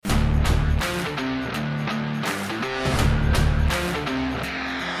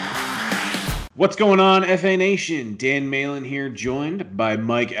What's going on, FA Nation? Dan Malin here, joined by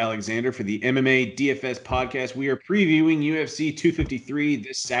Mike Alexander for the MMA DFS Podcast. We are previewing UFC 253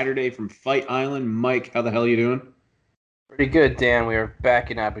 this Saturday from Fight Island. Mike, how the hell are you doing? Pretty good, Dan. We are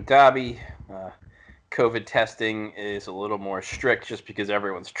back in Abu Dhabi. COVID testing is a little more strict just because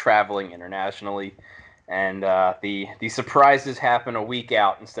everyone's traveling internationally. And the surprises happen a week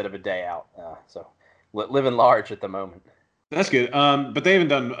out instead of a day out. So living large at the moment. That's good. But they haven't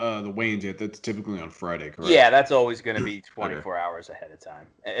done the weigh-ins yet. That's typically on Friday, correct? Yeah, that's always going to be 24 hours ahead of time.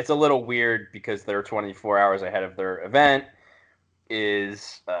 It's a little weird because they're 24 hours ahead of their event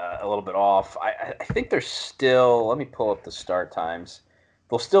is a little bit off. I think they're still, let me pull up the start times.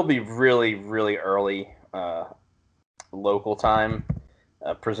 They'll still be really, really early local time,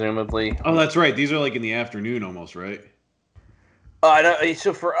 presumably. Oh, that's right. These are like in the afternoon almost, right?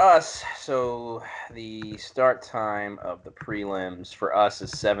 So for us, the start time of the prelims for us is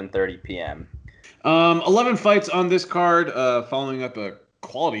 7:30 p.m. 11 fights on this card, following up a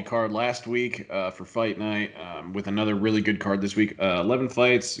quality card last week for Fight Night with another really good card this week. 11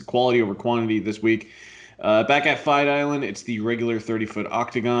 fights, quality over quantity this week. Back at Fight Island, it's the regular 30-foot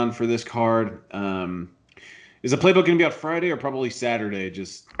octagon for this card. Is the playbook going to be out Friday or probably Saturday,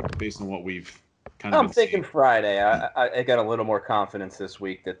 just based on what we've I'm thinking Friday. I got a little more confidence this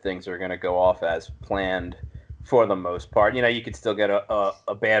week that things are going to go off as planned for the most part. You know, you could still get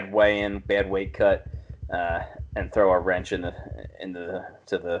a bad weigh-in, bad weight cut, and throw a wrench to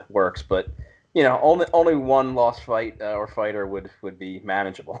the works. But you know, only one lost fight or fighter would be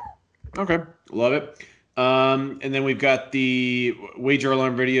manageable. Okay, love it. And then we've got the wager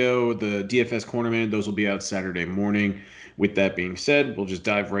alarm video, the DFS Cornerman. Those will be out Saturday morning. With that being said, we'll just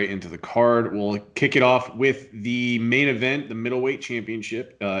dive right into the card. We'll kick it off with the main event, the middleweight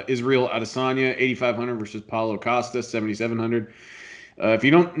championship. Israel Adesanya, 8,500 versus Paulo Costa, 7,700. If you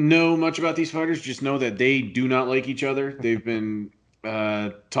don't know much about these fighters, just know that they do not like each other. They've been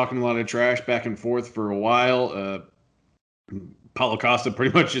talking a lot of trash back and forth for a while. Paulo Costa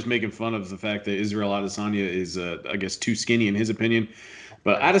pretty much just making fun of the fact that Israel Adesanya is, I guess, too skinny in his opinion.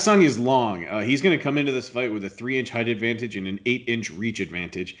 But Adesanya is long. He's going to come into this fight with a 3-inch height advantage and an 8-inch reach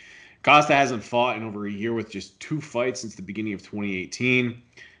advantage. Costa hasn't fought in over a year with just 2 fights since the beginning of 2018.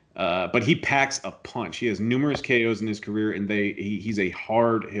 But he packs a punch. He has numerous KOs in his career, and he's a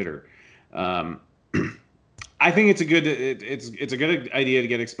hard hitter. I think it's a good idea to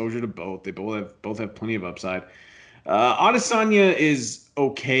get exposure to both. They both have plenty of upside. Adesanya is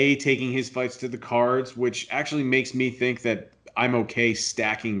okay taking his fights to the cards, which actually makes me think that I'm okay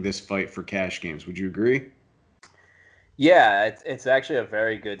stacking this fight for cash games. Would you agree? Yeah, it's actually a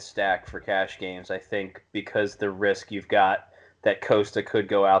very good stack for cash games, I think, because the risk you've got that Costa could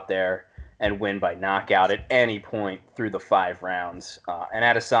go out there and win by knockout at any point through the 5 rounds. And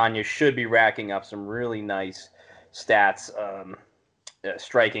Adesanya should be racking up some really nice stats,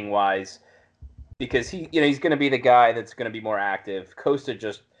 striking-wise, because he's going to be the guy that's going to be more active. Costa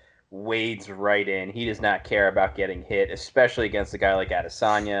just wades right in. He does not care about getting hit, especially against a guy like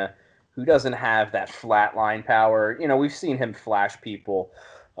Adesanya, who doesn't have that flat line power. You know, we've seen him flash people.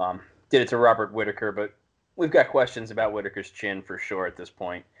 Did it to Robert Whittaker, but we've got questions about Whittaker's chin for sure at this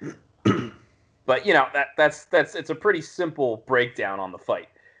point. But you know, that's it's a pretty simple breakdown on the fight.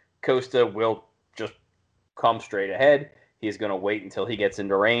 Costa will just come straight ahead. He's going to wait until he gets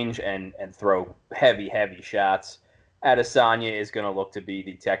into range and throw heavy shots. Adesanya is going to look to be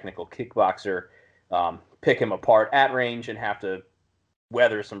the technical kickboxer, pick him apart at range and have to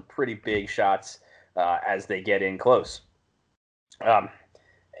weather some pretty big shots as they get in close.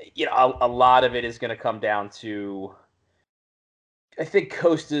 You know, a lot of it is going to come down to, I think,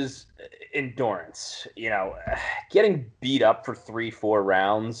 Costa's endurance. You know, getting beat up for 3-4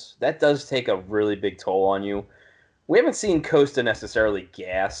 rounds, that does take a really big toll on you. We haven't seen Costa necessarily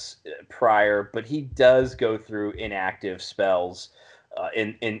gas prior, but he does go through inactive spells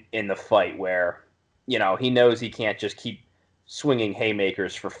in the fight where, you know, he knows he can't just keep swinging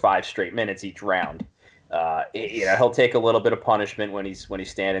haymakers for 5 straight minutes each round. You know, he'll take a little bit of punishment when he's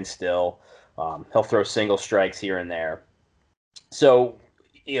standing still. He'll throw single strikes here and there. So,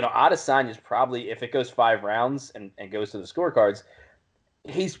 you know, Adesanya's probably, if it goes 5 rounds and goes to the scorecards,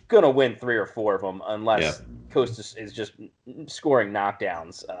 he's going to win 3 or 4 of them unless Costa is just scoring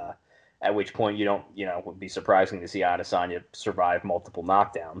knockdowns, at which point it would be surprising to see Adesanya survive multiple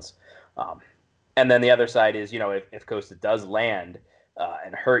knockdowns. And then the other side is, you know, if Costa does land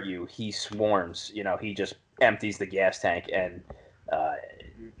and hurt you, he swarms. You know, he just empties the gas tank and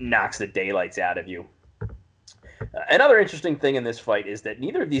knocks the daylights out of you. Another interesting thing in this fight is that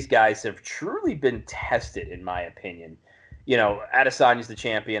neither of these guys have truly been tested, in my opinion. Adesanya's the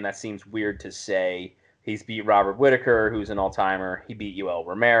champion. That seems weird to say. He's beat Robert Whittaker, who's an all-timer. He beat Yoel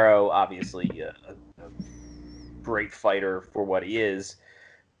Romero, obviously a great fighter for what he is.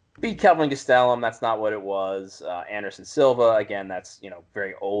 Beat Kelvin Gastelum. That's not what it was. Anderson Silva, again, that's,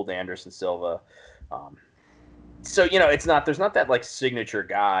 very old Anderson Silva. So, it's not, there's not that like signature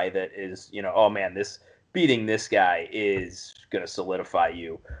guy that is, oh man, beating this guy is going to solidify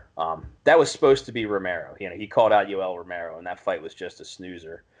you. That was supposed to be Romero. He called out Yoel Romero, and that fight was just a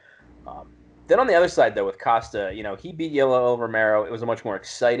snoozer. Then on the other side, though, with Costa, he beat Yoel Romero. It was a much more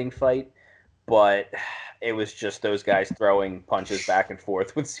exciting fight, but it was just those guys throwing punches back and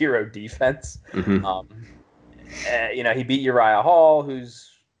forth with zero defense. Mm-hmm. He beat Uriah Hall, who's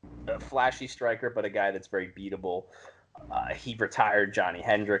a flashy striker, but a guy that's very beatable. He retired Johnny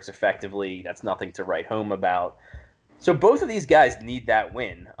Hendricks effectively. That's nothing to write home about. So both of these guys need that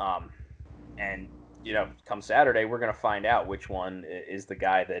win. And, come Saturday, we're going to find out which one is the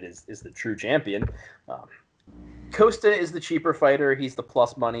guy that is the true champion. Costa is the cheaper fighter. He's the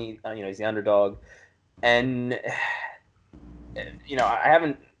plus money. He's the underdog. And, I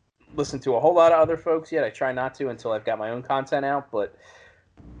haven't listened to a whole lot of other folks yet. I try not to until I've got my own content out. But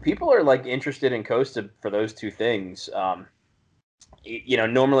people are, interested in Costa for those two things.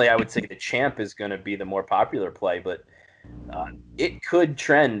 Normally I would say the champ is going to be the more popular play, but it could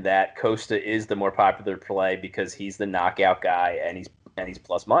trend that Costa is the more popular play because he's the knockout guy and he's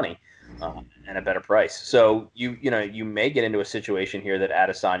plus money and a better price. So you may get into a situation here that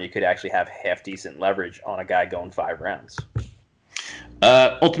Adesanya could actually have half decent leverage on a guy going 5 rounds.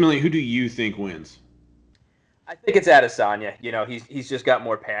 Ultimately, who do you think wins? I think it's Adesanya. He's just got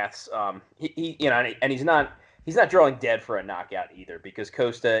more paths. And he's not drawing dead for a knockout either, because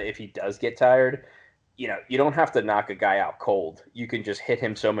Costa, if he does get tired, you don't have to knock a guy out cold. You can just hit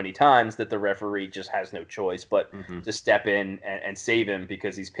him so many times that the referee just has no choice but to step in and save him,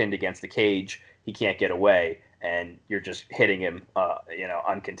 because he's pinned against the cage. He can't get away, and you're just hitting him,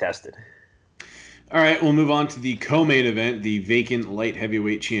 uncontested. All right, we'll move on to the co-main event, the vacant light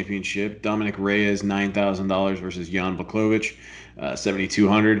heavyweight championship. Dominic Reyes, $9,000 versus Jan Blachowicz,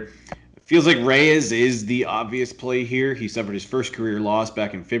 $7,200. Feels like Reyes is the obvious play here. He suffered his first career loss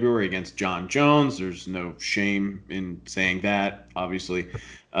back in February against John Jones. There's no shame in saying that, obviously.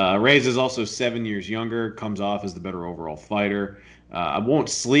 Reyes is also 7 years younger, comes off as the better overall fighter. I won't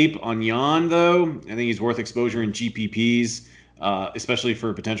sleep on Jan, though. I think he's worth exposure in GPPs, especially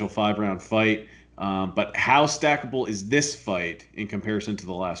for a potential 5-round fight. But how stackable is this fight in comparison to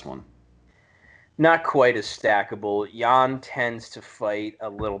the last one? Not quite as stackable. Jan tends to fight a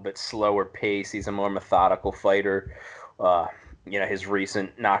little bit slower pace. He's a more methodical fighter. His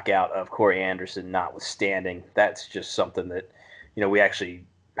recent knockout of Corey Anderson notwithstanding, that's just something that, we actually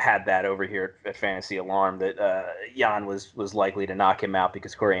had that over here at Fantasy Alarm, that Jan was likely to knock him out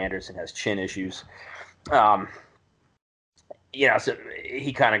because Corey Anderson has chin issues. So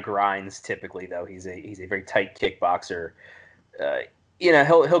he kind of grinds typically, though. He's a very tight kickboxer.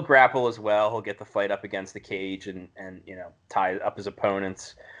 He'll grapple as well. He'll get the fight up against the cage and tie up his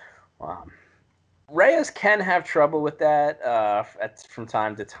opponents. Reyes can have trouble with that from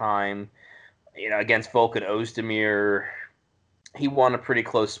time to time. Against Volkan Ozdemir, he won a pretty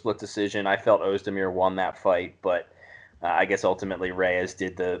close split decision. I felt Ozdemir won that fight, but I guess ultimately Reyes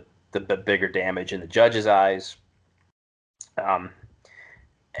did the bigger damage in the judges' eyes. And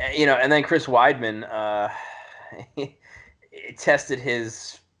then Chris Weidman, tested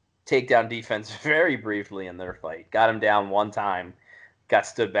his takedown defense very briefly in their fight. Got him down one time, got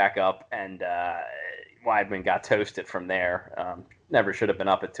stood back up, and Weidman got toasted from there. Never should have been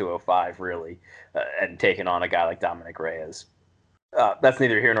up at 205, really, and taken on a guy like Dominic Reyes. That's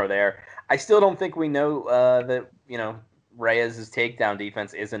neither here nor there. I still don't think we know that, Reyes' takedown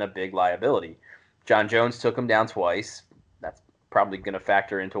defense isn't a big liability. John Jones took him down twice. That's probably going to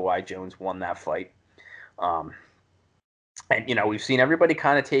factor into why Jones won that fight. And, we've seen everybody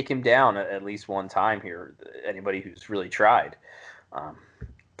kind of take him down at least one time here, anybody who's really tried.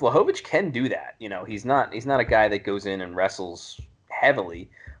 Blachowicz can do that. He's not a guy that goes in and wrestles heavily.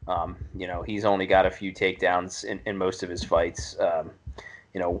 He's only got a few takedowns in most of his fights.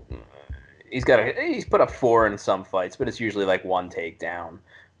 He's put up 4 in some fights, but it's usually like 1 takedown,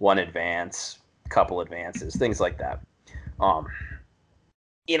 1 advance, couple advances, things like that.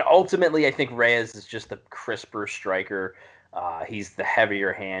 Ultimately, I think Reyes is just the crisper striker. He's the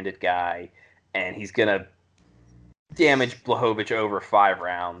heavier-handed guy, and he's going to damage Blachowicz over 5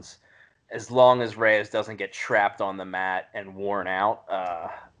 rounds. As long as Reyes doesn't get trapped on the mat and worn out,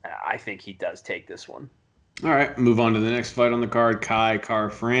 I think he does take this one. All right, move on to the next fight on the card. Kai Kara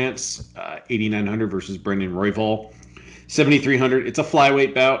France, 8,900 versus Brendan Royval, 7,300. It's a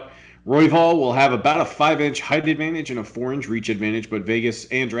flyweight bout. Royval will have about a 5-inch height advantage and a 4-inch reach advantage, but Vegas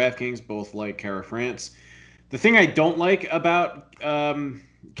and DraftKings both like Kara France. The thing I don't like about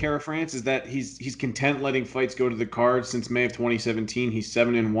Kara France is that he's content letting fights go to the card. Since May of 2017, he's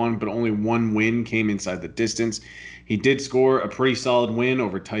 7-1, but only one win came inside the distance. He did score a pretty solid win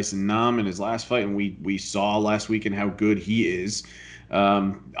over Tyson Nam in his last fight, and we saw last weekend how good he is.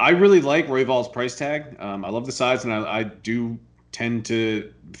 I really like Royval's price tag. I love the size, and I do tend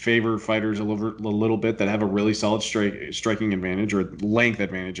to favor fighters a little bit that have a really solid striking advantage or length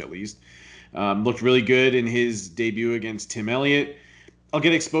advantage at least. Looked really good in his debut against Tim Elliott. I'll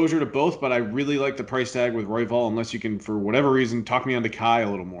get exposure to both, but I really like the price tag with Royval, unless you can, for whatever reason, talk me onto Kai a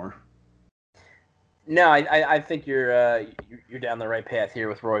little more. No, I think you're down the right path here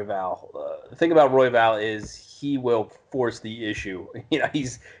with Royval. The thing about Royval is he will force the issue.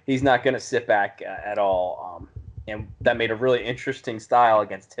 He's not going to sit back at all. And that made a really interesting style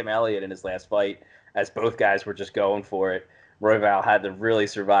against Tim Elliott in his last fight, as both guys were just going for it. Royval had to really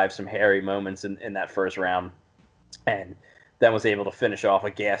survive some hairy moments in that first round, and then was able to finish off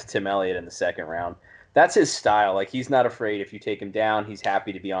a gassed Tim Elliott in the second round. That's his style. Like, he's not afraid if you take him down. He's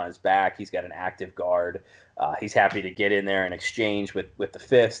happy to be on his back. He's got an active guard. He's happy to get in there and exchange with the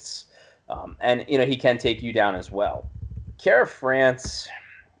fists. And he can take you down as well. Kara France,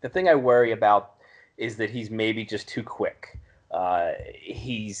 the thing I worry about is that he's maybe just too quick.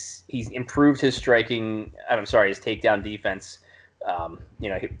 He's improved his striking. I'm sorry, his takedown defense.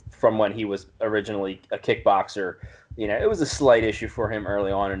 From when he was originally a kickboxer, it was a slight issue for him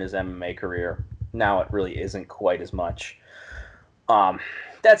early on in his MMA career. Now it really isn't quite as much.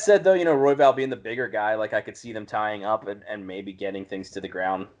 That said, though, Royval being the bigger guy, like, I could see them tying up and maybe getting things to the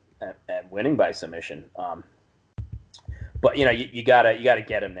ground and winning by submission. But you gotta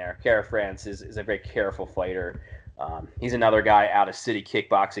get him there. Kara France is a very careful fighter. He's another guy out of City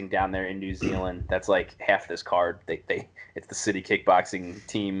Kickboxing down there in New Zealand. That's like half this card. It's the City Kickboxing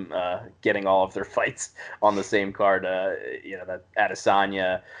team getting all of their fights on the same card. That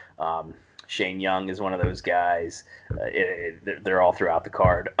Adesanya, Shane Young is one of those guys. They're all throughout the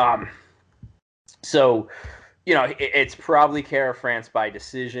card. So it's probably Kara France by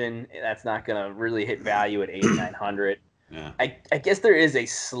decision. That's not going to really hit value at 8,900. Yeah. I guess there is a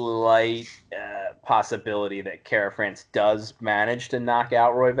slight possibility that Kara France does manage to knock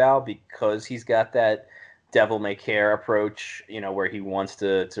out Royval because he's got that devil may care approach, where he wants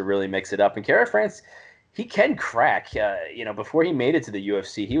to really mix it up. And Kara France, he can crack. Before he made it to the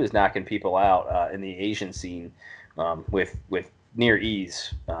UFC, he was knocking people out in the Asian scene with near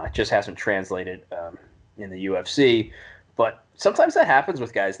ease. Just hasn't translated in the UFC. But sometimes that happens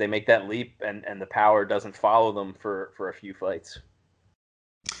with guys. They make that leap, and the power doesn't follow them for a few fights.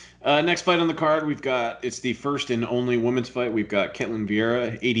 Next fight on the card, it's the first and only women's fight. We've got Ketlen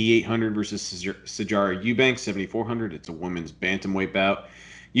Vieira, 8,800 versus Sijara Eubanks, 7,400. It's a women's bantamweight bout.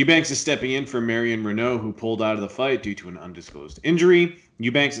 Eubanks is stepping in for Marion Renault, who pulled out of the fight due to an undisclosed injury.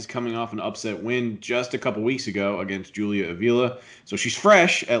 Eubanks is coming off an upset win just a couple weeks ago against Julia Avila, so she's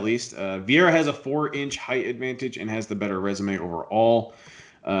fresh, at least. Vieira has a 4-inch height advantage and has the better resume overall.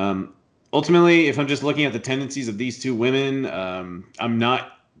 Ultimately, if I'm just looking at the tendencies of these two women, I'm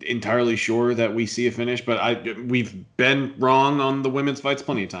not entirely sure that we see a finish, but we've been wrong on the women's fights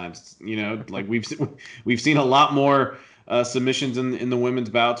plenty of times. Like we've seen a lot more submissions in the women's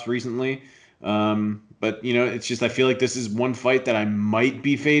bouts recently. But it's just, I feel like this is one fight that I might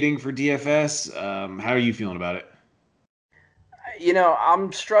be fading for DFS. How are you feeling about it?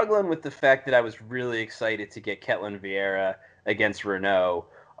 I'm struggling with the fact that I was really excited to get Ketlen Vieira against Renault,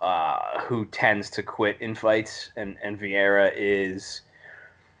 who tends to quit in fights, and Vieira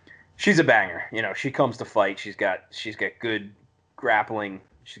she's a banger. She comes to fight. She's got good grappling.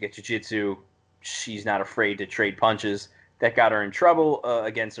 She's got jiu-jitsu. She's not afraid to trade punches. That got her in trouble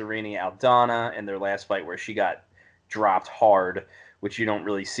against Irene Aldana in their last fight, where she got dropped hard, which you don't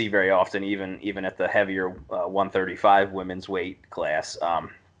really see very often, even at the heavier 135 women's weight class.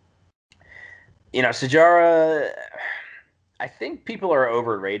 Sijara, I think people are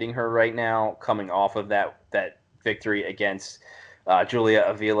overrating her right now, coming off of that victory against Julia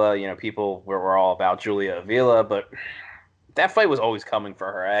Avila. People were all about Julia Avila, but that fight was always coming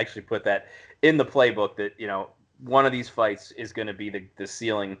for her. I actually put that in the playbook that, one of these fights is going to be the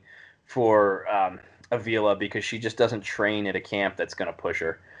ceiling for Avila, because she just doesn't train at a camp that's going to push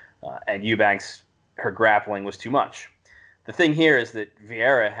her. And Eubanks, her grappling was too much. The thing here is that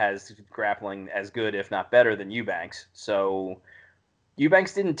Vieira has grappling as good, if not better, than Eubanks. So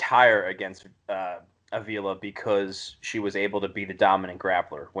Eubanks didn't tire against Avila because she was able to be the dominant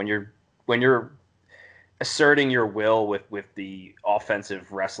grappler. When you're asserting your will with the offensive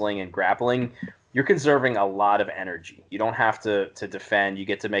wrestling and grappling, you're conserving a lot of energy. You don't have to defend. You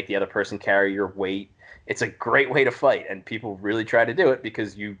get to make the other person carry your weight. It's a great way to fight, and people really try to do it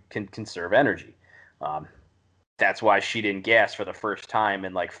because you can conserve energy. That's why she didn't gas for the first time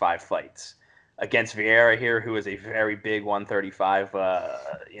in like 5 fights against Vieira here, who is a very big 135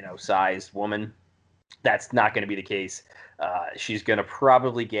 sized woman. That's not going to be the case. She's going to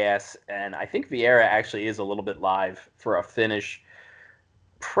probably gas, and I think Vieira actually is a little bit live for a finish.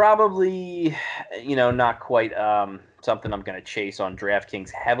 Probably, not quite something I'm going to chase on DraftKings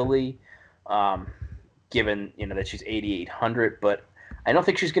heavily, given that she's 8,800. But I don't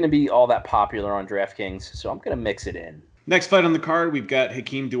think she's going to be all that popular on DraftKings, so I'm going to mix it in. Next fight on the card, we've got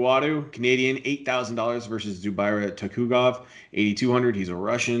Hakeem Dawodu, Canadian, $8,000 versus Zubaira Tukhugov, 8,200. He's a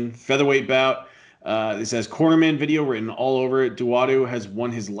Russian. Featherweight bout. This has cornerman video written all over it. Dawodu has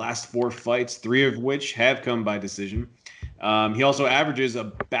won his last 4 fights, 3 of which have come by decision. He also averages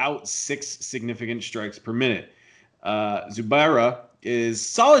about 6 significant strikes per minute. Zubaira is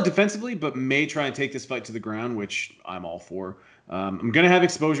solid defensively, but may try and take this fight to the ground, which I'm all for. I'm going to have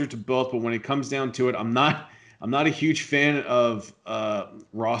exposure to both, but when it comes down to it, I'm not a huge fan of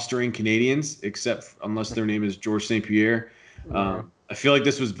rostering Canadians, except unless their name is Georges St. Pierre. I feel like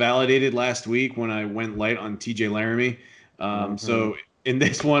this was validated last week when I went light on TJ Laramie. So in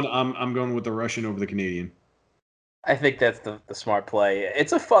this one, I'm going with the Russian over the Canadian. I think that's the smart play.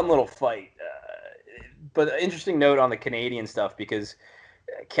 It's a fun little fight. But an interesting note on the Canadian stuff, because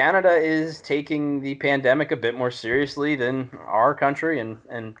Canada is taking the pandemic a bit more seriously than our country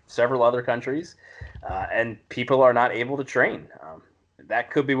and several other countries. And people are not able to train. That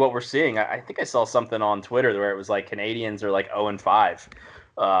could be what we're seeing. I think I saw something on Twitter where it was like Canadians are like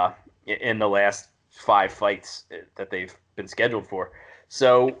 0-5 in the last 5 fights that they've been scheduled for.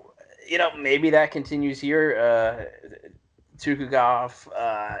 So, maybe that continues here. Tukhugov,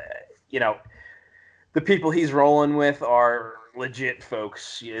 the people he's rolling with are legit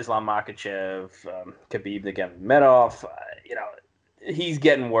folks. Islam Makhachev, Khabib Nurmagomedov. He's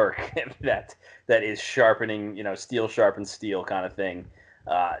getting work that is sharpening, steel sharpens steel kind of thing.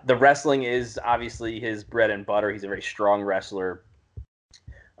 The wrestling is obviously his bread and butter. He's a very strong wrestler.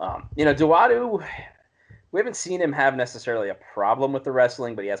 Dawodu, we haven't seen him have necessarily a problem with the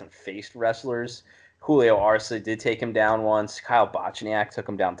wrestling, but he hasn't faced wrestlers. Julio Arce did take him down once. Kyle Bochniak took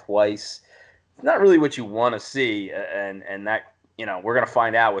him down twice. It's not really what you want to see, and that, we're going to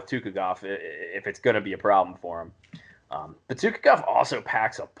find out with Tukhugov if it's going to be a problem for him. But Tukhugov also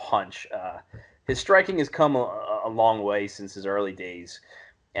packs a punch. His striking has come a long way since his early days.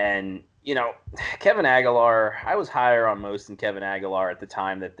 And, Kevin Aguilar, I was higher on most than Kevin Aguilar at the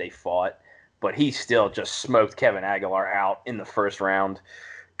time that they fought, but he still just smoked Kevin Aguilar out in the first round.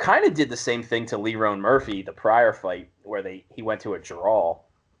 Kind of did the same thing to Lerone Murphy, the prior fight, where he went to a draw.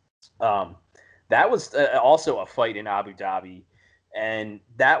 That was also a fight in Abu Dhabi. And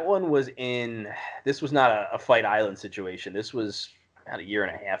that one was this was not a Fight Island situation. This was about a year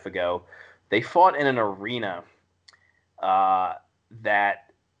and a half ago. They fought in an arena that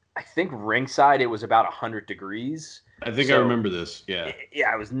I think ringside it was about 100 degrees. I think I remember this. Yeah.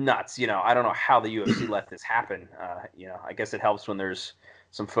 Yeah, it was nuts. I don't know how the UFC let this happen. I guess it helps when there's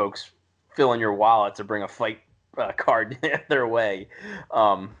some folks filling your wallet to bring a fight card their way.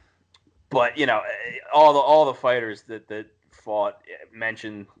 But all the fighters that fought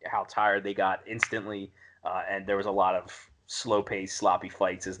mentioned how tired they got instantly, and there was a lot of slow-paced, sloppy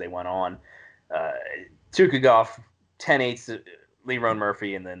fights as they went on. Tukhugov 10-8 to Lerone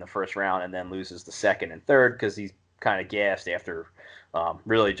Murphy in the first round, and then loses the second and third because he's kind of gassed after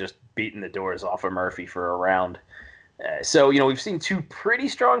really just beating the doors off of Murphy for a round. So we've seen 2 pretty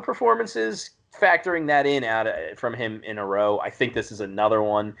strong performances. Factoring that from him in a row, I think this is another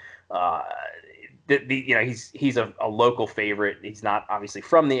one. He's a local favorite. He's not obviously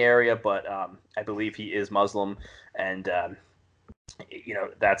from the area, but I believe he is Muslim, and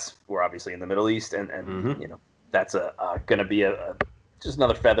that's we're obviously in the Middle East, and that's going to be just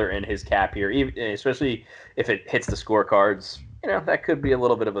another feather in his cap here, especially if it hits the scorecards. That could be a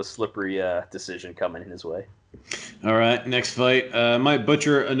little bit of a slippery decision coming in his way. All right, next fight. Might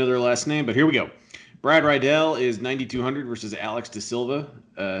butcher another last name, but here we go. Brad Riddell is 9,200 versus Alex De Silva,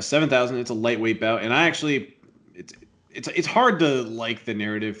 7,000. It's a lightweight bout, and it's hard to like the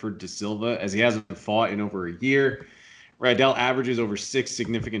narrative for De Silva as he hasn't fought in over a year. Riddell averages over 6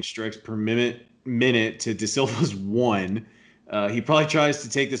 significant strikes per minute to De Silva's 1. He probably tries to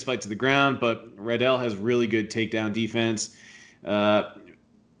take this fight to the ground, but Riddell has really good takedown defense.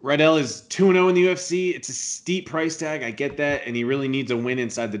 Rydell is 2-0 in the UFC. It's a steep price tag. I get that. And he really needs a win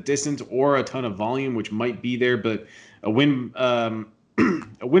inside the distance or a ton of volume, which might be there. But a win a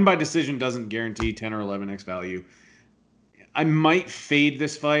win by decision doesn't guarantee 10 or 11x value. I might fade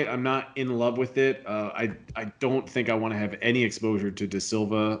this fight. I'm not in love with it. I don't think I want to have any exposure to De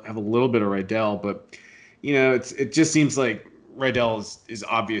Silva. I have a little bit of Rydell, but it just seems like Rydell is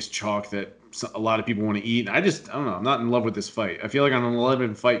obvious chalk that a lot of people want to eat. I don't know. I'm not in love with this fight. I feel like on an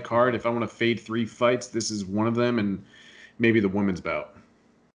 11 fight card, if I want to fade 3 fights, this is one of them, and maybe the women's bout.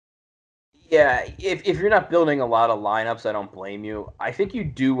 Yeah, if you're not building a lot of lineups, I don't blame you. I think you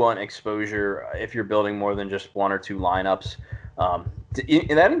do want exposure if you're building more than just 1 or 2 lineups.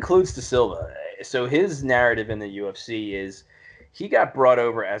 And that includes De Silva. So his narrative in the UFC is he got brought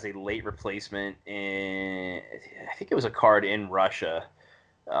over as a late replacement in, I think it was a card in Russia.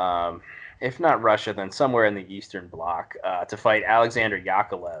 If not Russia, then somewhere in the Eastern Bloc to fight Alexander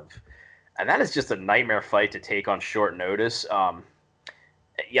Yakovlev. And that is just a nightmare fight to take on short notice.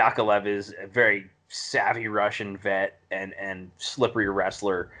 Yakovlev is a very savvy Russian vet and slippery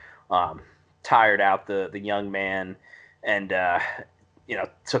wrestler. Tired out the young man and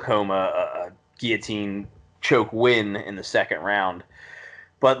took home a guillotine choke win in the second round.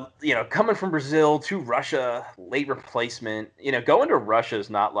 But coming from Brazil to Russia, late replacement, going to Russia is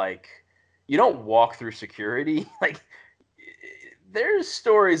not like you don't walk through security. Like there's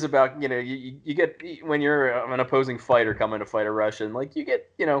stories about you get when you're an opposing fighter coming to fight a Russian, like you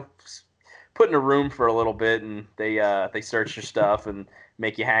get put in a room for a little bit and they search your stuff and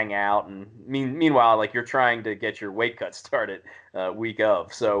make you hang out, and meanwhile like you're trying to get your weight cut started week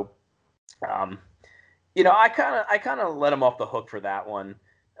of. So I kind of let him off the hook for that one.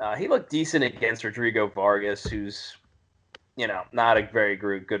 He looked decent against Rodrigo Vargas, who's not a very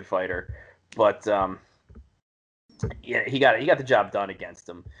good fighter, but he got the job done against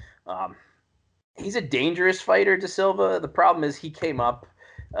him. He's a dangerous fighter, De Silva. The problem is he came up.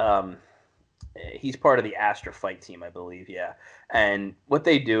 He's part of the Astra fight team, I believe. Yeah, and what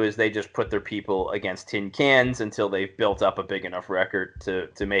they do is they just put their people against tin cans until they've built up a big enough record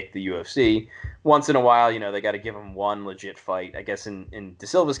to make the UFC. Once in a while, they got to give him one legit fight. I guess in De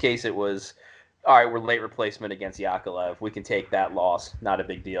Silva's case, it was all right. We're late replacement against Yakovlev. We can take that loss, not a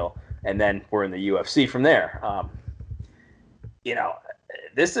big deal, and then we're in the UFC from there.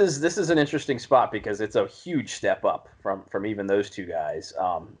 This is an interesting spot because it's a huge step up from even those two guys,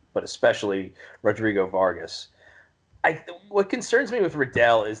 but especially Rodrigo Vargas. What concerns me with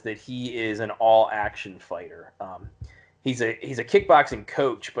Rydell is that he is an all-action fighter. He's a kickboxing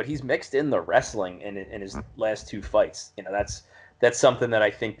coach, but he's mixed in the wrestling in his last 2 fights. That's something that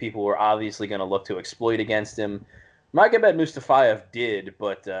I think people were obviously going to look to exploit against him. Magomed Mustafayev did,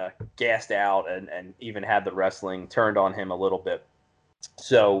 but gassed out and even had the wrestling turned on him a little bit.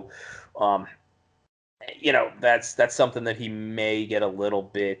 So, that's something that he may get a little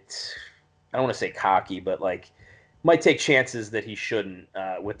bit, I don't want to say cocky, but like might take chances that he shouldn't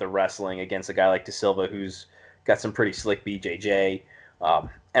with the wrestling against a guy like De Silva, who's got some pretty slick BJJ.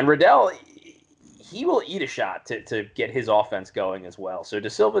 And Rydell, he will eat a shot to get his offense going as well. So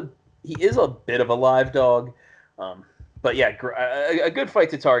De Silva, he is a bit of a live dog. But yeah, a good fight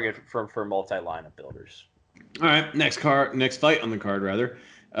to target for multi-lineup builders. All right, next fight on the card, rather.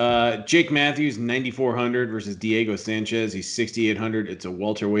 Jake Matthews, 9,400 versus Diego Sanchez. He's 6,800. It's a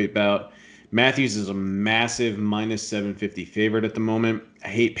welterweight bout. Matthews is a massive minus 750 favorite at the moment. I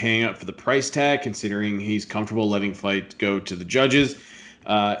hate paying up for the price tag, considering he's comfortable letting fight go to the judges.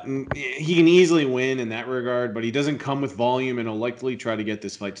 He can easily win in that regard, but he doesn't come with volume and will likely try to get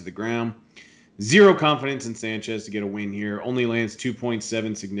this fight to the ground. Zero confidence in Sanchez to get a win here. Only lands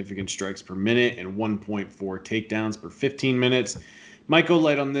 2.7 significant strikes per minute and 1.4 takedowns per 15 minutes. Might go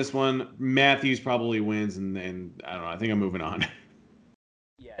light on this one. Matthews probably wins, and I don't know. I think I'm moving on.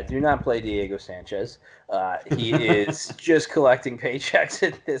 Yeah, do not play Diego Sanchez. He is just collecting paychecks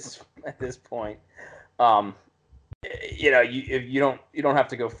at this point. You don't have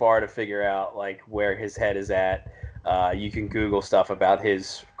to go far to figure out like where his head is at. You can Google stuff about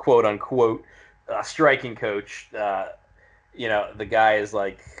his quote unquote striking coach. The guy is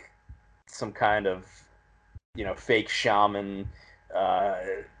like some kind of fake shaman.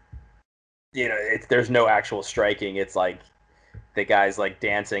 There's no actual striking. It's like the guy's like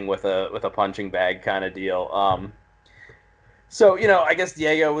dancing with a punching bag kind of deal. So I guess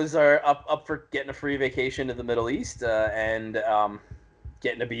Diego was up for getting a free vacation to the Middle East and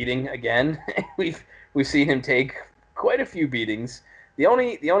getting a beating again. We've seen him take quite a few beatings. The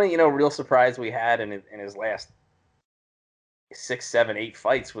only real surprise we had in his last 6, 7, 8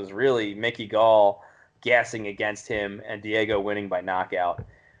 fights was really Mickey Gall gassing against him and Diego winning by knockout.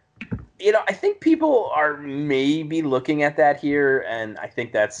 I think people are maybe looking at that here, and I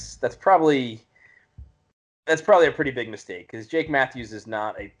think that's probably a pretty big mistake because Jake Matthews is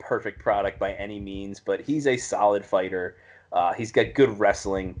not a perfect product by any means, but he's a solid fighter. He's got good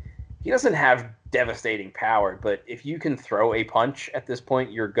wrestling. He doesn't have devastating power, but if you can throw a punch at this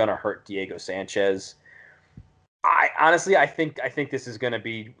point, you're gonna hurt Diego Sanchez. I think this is gonna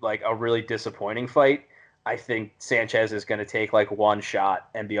be like a really disappointing fight. I think Sanchez is gonna take like one shot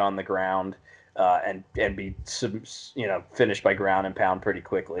and be on the ground, and be finished by ground and pound pretty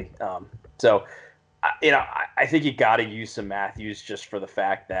quickly. I think you got to use some Matthews just for the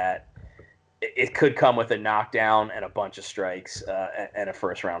fact that it could come with a knockdown and a bunch of strikes and a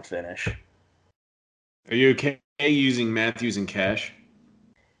first round finish. Are you okay using Matthews in cash?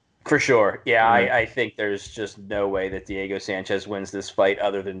 For sure. Yeah, right. I think there's just no way that Diego Sanchez wins this fight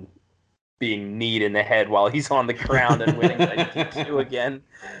other than being kneed in the head while he's on the ground and winning by DQ again.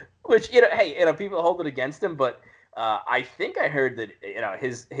 Which, hey, people hold it against him, but I think I heard that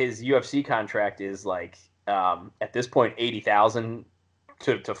his UFC contract is like at this point 80,000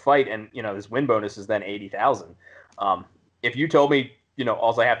 to fight, and his win bonus is then 80,000. If you told me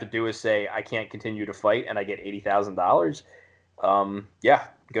all I have to do is say I can't continue to fight and I get $80,000, yeah,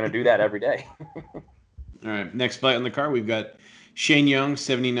 I'm gonna do that every day. All right, next fight on the card we've got Shane Young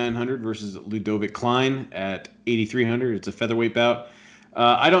 7,900 versus Ludovic Klein at 8,300. It's a featherweight bout.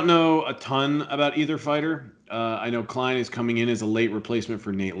 I don't know a ton about either fighter. I know Klein is coming in as a late replacement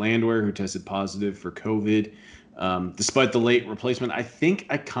for Nate Landwehr, who tested positive for COVID. Despite the late replacement, I think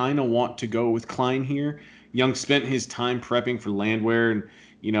I kind of want to go with Klein here. Young spent his time prepping for Landwehr, and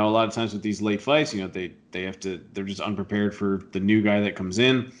a lot of times with these late fights, they're just unprepared for the new guy that comes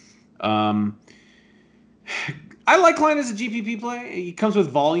in. I like Klein as a GPP play. He comes with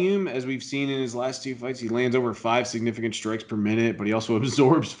volume, as we've seen in his last two fights. He lands over 5 significant strikes per minute, but he also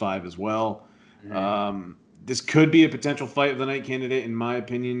absorbs 5 as well. Mm-hmm. This could be a potential fight of the night candidate, in my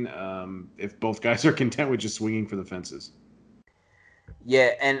opinion, if both guys are content with just swinging for the fences.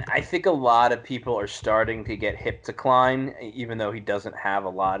 Yeah, and I think a lot of people are starting to get hip to Klein, even though he doesn't have a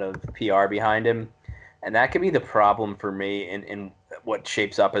lot of PR behind him. And that could be the problem for me in what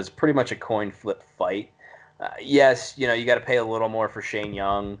shapes up as pretty much a coin flip fight. Yes, you got to pay a little more for Shane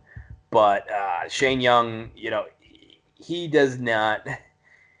Young, but Shane Young, he does not.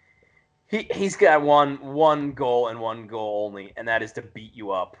 He's got one goal and one goal only, and that is to beat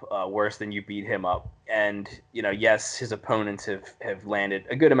you up worse than you beat him up. And yes, his opponents have landed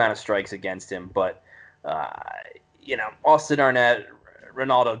a good amount of strikes against him, but Austin Arnett,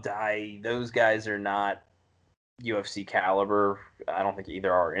 Ronaldo Dai, those guys are not UFC caliber. I don't think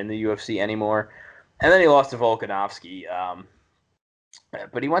either are in the UFC anymore. And then he lost to Volkanovski,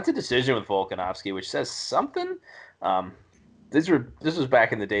 but he went to decision with Volkanovski, which says something. This was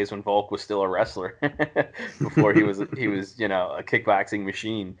back in the days when Volk was still a wrestler, before he was a kickboxing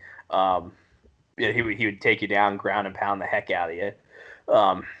machine. He would take you down, ground and pound the heck out of you.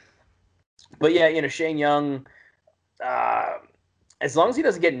 But yeah, Shane Young, as long as he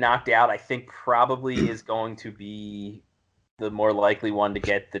doesn't get knocked out, I think probably is going to be the more likely one to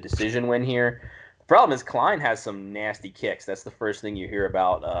get the decision win here. The problem is Klein has some nasty kicks. That's the first thing you hear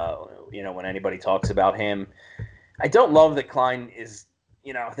about, when anybody talks about him. I don't love that Klein is,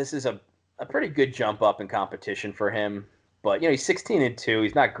 this is a pretty good jump up in competition for him. But, he's 16-2.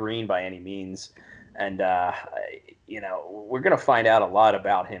 He's not green by any means. And, we're going to find out a lot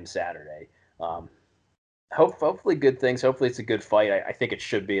about him Saturday. Hopefully good things. Hopefully it's a good fight. I think it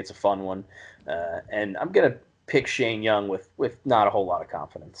should be. It's a fun one. And I'm going to pick Shane Young with not a whole lot of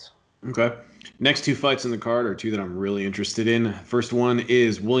confidence. Okay. Next two fights on the card are two that I'm really interested in. First one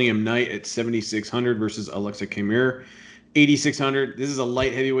is William Knight at 7,600 versus Alexa Kamur, 8,600. This is a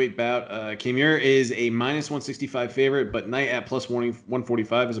light heavyweight bout. Kamur is a minus 165 favorite, but Knight at plus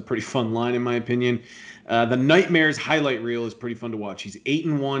 145 is a pretty fun line in my opinion. The Nightmares highlight reel is pretty fun to watch. He's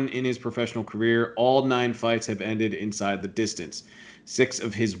 8-1 in his professional career. All 9 fights have ended inside the distance. 6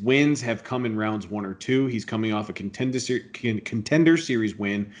 of his wins have come in rounds 1 or 2. He's coming off a contender series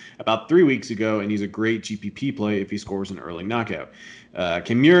win about 3 weeks ago, and he's a great GPP play if he scores an early knockout.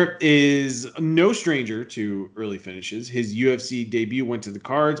 Kamur is no stranger to early finishes. His UFC debut went to the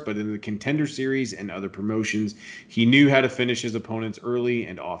cards, but in the contender series and other promotions, he knew how to finish his opponents early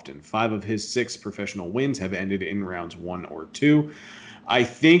and often. 5 of his 6 professional wins have ended in rounds 1 or 2. I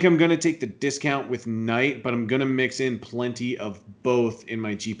think I'm going to take the discount with Knight, but I'm going to mix in plenty of both in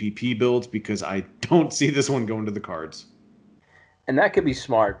my GPP builds because I don't see this one going to the cards. And that could be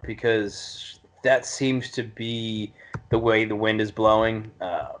smart because that seems to be the way the wind is blowing.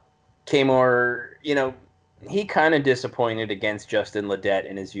 Kamur, he kind of disappointed against Justin Ledet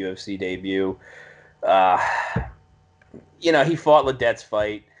in his UFC debut. Uh, he fought Ledet's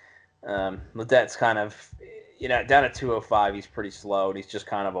fight. Ledet's kind of, down at 205, he's pretty slow, and he's just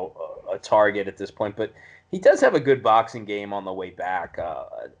kind of a target at this point. But he does have a good boxing game on the way back,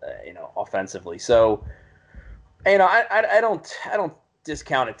 offensively. So, I don't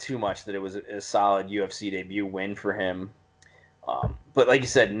discount it too much that it was a solid UFC debut win for him. But like you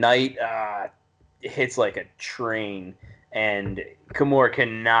said, Knight hits like a train, and Kimura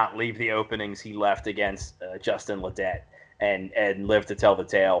cannot leave the openings he left against Justin Ledet and live to tell the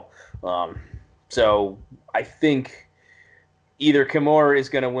tale. So I think either Kimura is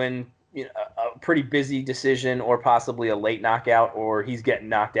going to win a pretty busy decision or possibly a late knockout, or he's getting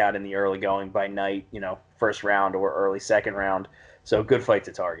knocked out in the early going by Knight, first round or early second round. So good fight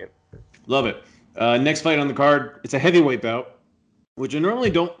to target. Love it. Next fight on the card, it's a heavyweight bout, which I normally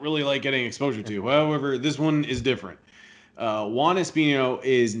don't really like getting exposure to. However, this one is different. Juan Espino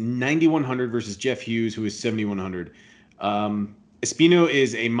is 9,100 versus Jeff Hughes, who is 7,100. Espino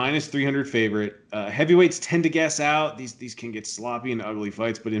is a minus 300 favorite. Heavyweights tend to gas out. These can get sloppy and ugly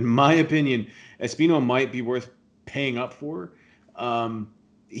fights, but in my opinion, Espino might be worth paying up for.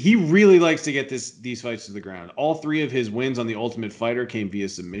 He really likes to get these fights to the ground. All three of his wins on The Ultimate Fighter came via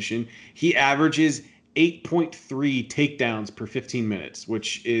submission. He averages 8.3 takedowns per 15 minutes,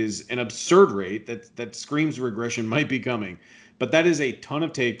 which is an absurd rate that screams regression might be coming. But that is a ton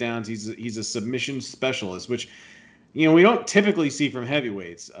of takedowns. He's a submission specialist, which we don't typically see from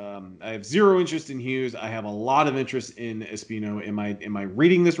heavyweights. I have zero interest in Hughes. I have a lot of interest in Espino. Am I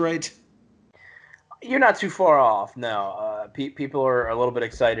reading this right? You're not too far off. No, people are a little bit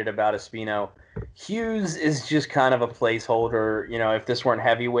excited about Espino. Hughes is just kind of a placeholder. If this weren't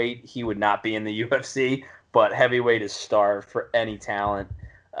heavyweight, he would not be in the UFC. But heavyweight is starved for any talent.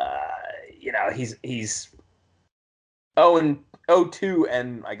 He's 0-2,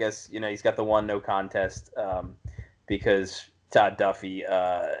 and I guess he's got the one no contest because Todd Duffy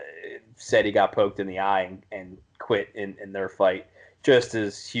said he got poked in the eye and quit in their fight, just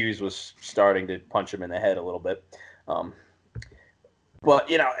as Hughes was starting to punch him in the head a little bit. But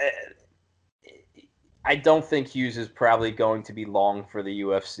I don't think Hughes is probably going to be long for the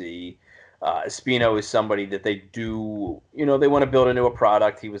UFC. Espino is somebody that they do, they want to build into a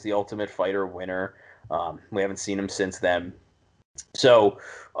product. He was the Ultimate Fighter winner. We haven't seen him since then. So,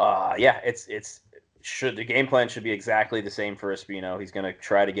 the game plan should be exactly the same for Espino. He's going to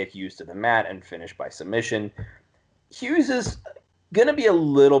try to get Hughes to the mat and finish by submission. Hughes is going to be a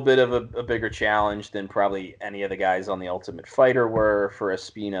little bit of a bigger challenge than probably any of the guys on the Ultimate Fighter were for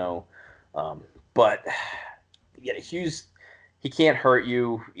Espino. But Hughes, he can't hurt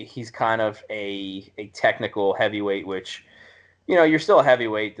you. He's kind of a technical heavyweight, which, you're still a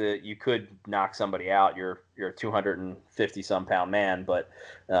heavyweight that you could knock somebody out. You're a 250-some pound man, but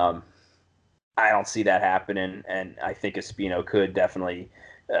I don't see that happening. And I think Espino could definitely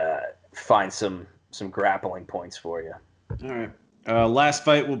find some grappling points for you. All right. Last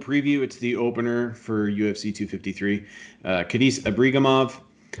fight we'll preview. It's the opener for UFC 253. Khadis Ibragimov,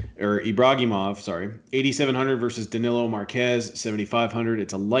 8,700 versus Danilo Marquez, 7,500.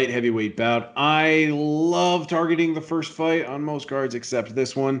 It's a light heavyweight bout. I love targeting the first fight on most cards except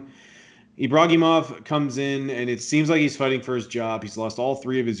this one. Ibragimov comes in, and it seems like he's fighting for his job. He's lost all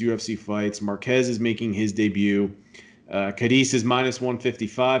three of his UFC fights. Marquez is making his debut. Khadis is minus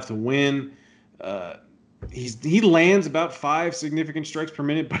 155 to win. He lands about 5 significant strikes per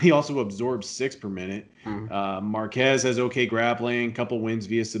minute, but he also absorbs 6 per minute. Marquez has okay grappling, couple wins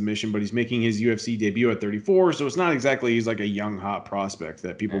via submission, but he's making his UFC debut at 34, so it's not exactly he's like a young hot prospect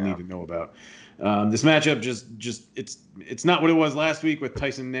that people need to know about. This matchup just it's not what it was last week with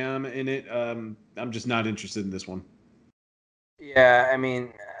Tyson Nam in it. I'm just not interested in this one. Yeah, I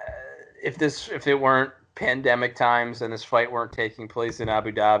mean, if it weren't pandemic times and this fight weren't taking place in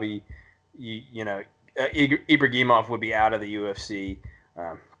Abu Dhabi, Ibragimov would be out of the UFC,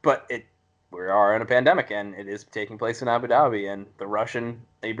 but we are in a pandemic and it is taking place in Abu Dhabi, and the Russian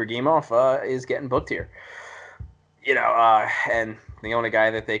Ibragimov is getting booked here. And the only guy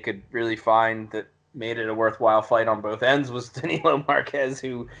that they could really find that made it a worthwhile fight on both ends was Danilo Marquez,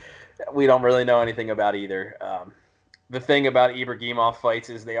 who we don't really know anything about either. The thing about Ibragimov fights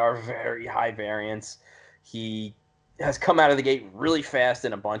is they are very high variance. He has come out of the gate really fast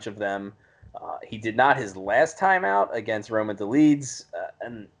in a bunch of them. He did not his last time out against Roman Dolidze,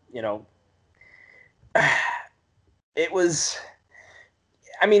 and it was.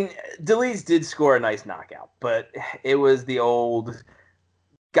 I mean, Dolidze did score a nice knockout, but it was the old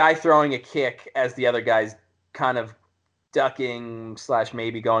guy throwing a kick as the other guy's kind of ducking /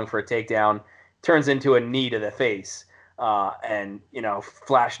 maybe going for a takedown. turns into a knee to the face and,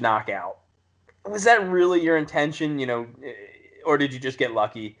 flash knockout. Was that really your intention, or did you just get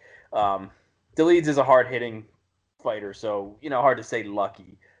lucky? Deleeds is a hard-hitting fighter, so, hard to say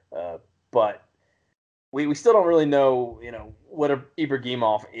lucky. But we still don't really know, what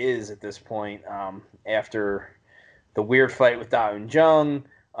Ibragimov is at this point after the weird fight with Da Un Jung.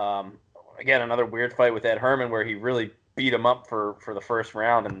 Again, another weird fight with Ed Herman where he really beat him up for the first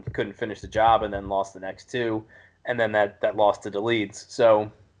round and couldn't finish the job and then lost the next two. And then that loss to Deleeds.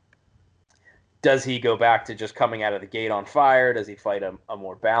 So does he go back to just coming out of the gate on fire? Does he fight a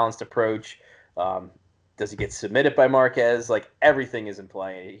more balanced approach? Does he get submitted by Marquez? Like, everything is in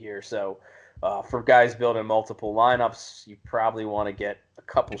play here. So for guys building multiple lineups, you probably want to get a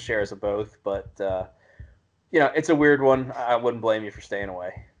couple shares of both. But, it's a weird one. I wouldn't blame you for staying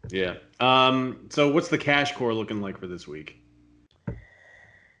away. Yeah. So what's the cash core looking like for this week?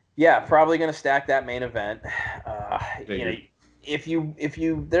 Yeah, probably going to stack that main event. If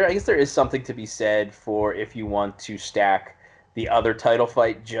you there, I guess there is something to be said for if you want to stack the other title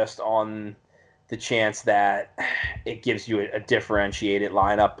fight just on the chance that it gives you a differentiated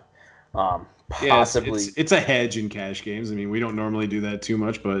lineup. Possibly, it's a hedge in cash games. I mean, we don't normally do that too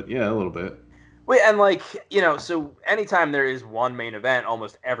much, but yeah, a little bit. Well, and so anytime there is one main event,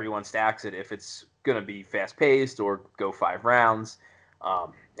 almost everyone stacks it if it's going to be fast paced or go 5 rounds.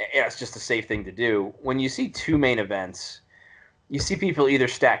 It's just a safe thing to do. When you see 2 main events, you see people either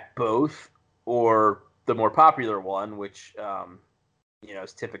stack both or the more popular one, which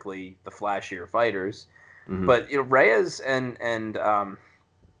is typically the flashier fighters. Mm-hmm. But Reyes and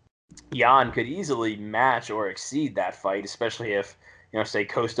Jan could easily match or exceed that fight, especially if say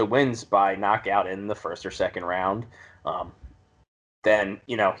Costa wins by knockout in the first or second round. Then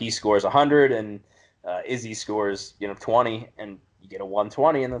he scores 100 and Izzy scores 20, and you get a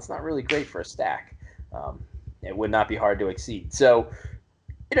 120, and that's not really great for a stack. It would not be hard to exceed. So,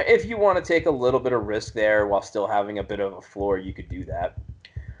 if you want to take a little bit of risk there while still having a bit of a floor, you could do that.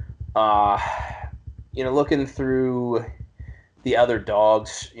 Looking through the other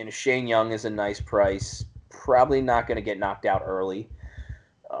dogs, Shane Young is a nice price. Probably not going to get knocked out early.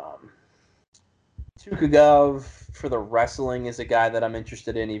 Tukagov for the wrestling is a guy that I'm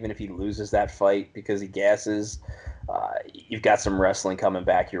interested in, even if he loses that fight because he gasses. You've got some wrestling coming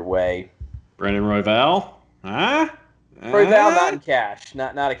back your way. Brandon Royval? Huh? Royval not in cash.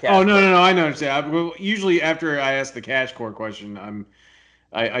 Not a cash. Oh, no, I know what you're saying. Usually after I ask the cash core question,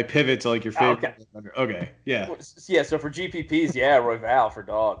 I pivot to like your favorite. Okay. Yeah. Yeah, so for GPPs, Royval for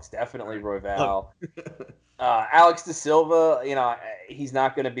dogs. Definitely Royval. Alex De Silva, he's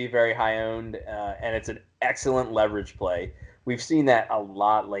not going to be very high owned, and it's an excellent leverage play. We've seen that a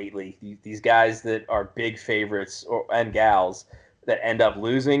lot lately. These guys that are big favorites and gals that end up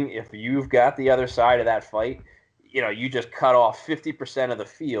losing, if you've got the other side of that fight, you just cut off 50% of the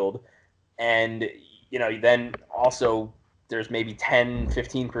field, and then also there's maybe 10,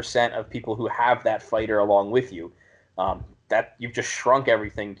 15% of people who have that fighter along with you. That you've just shrunk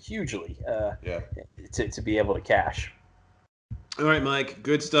everything hugely to be able to cash. All right, Mike.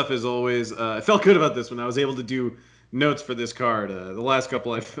 Good stuff as always. I felt good about this one. I was able to do notes for this card. The last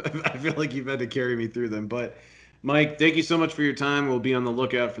couple, I feel like you've had to carry me through them. But, Mike, thank you so much for your time. We'll be on the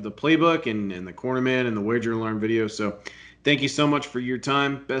lookout for the playbook and the corner man and the wager alarm video. So thank you so much for your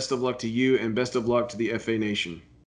time. Best of luck to you and best of luck to the FA Nation.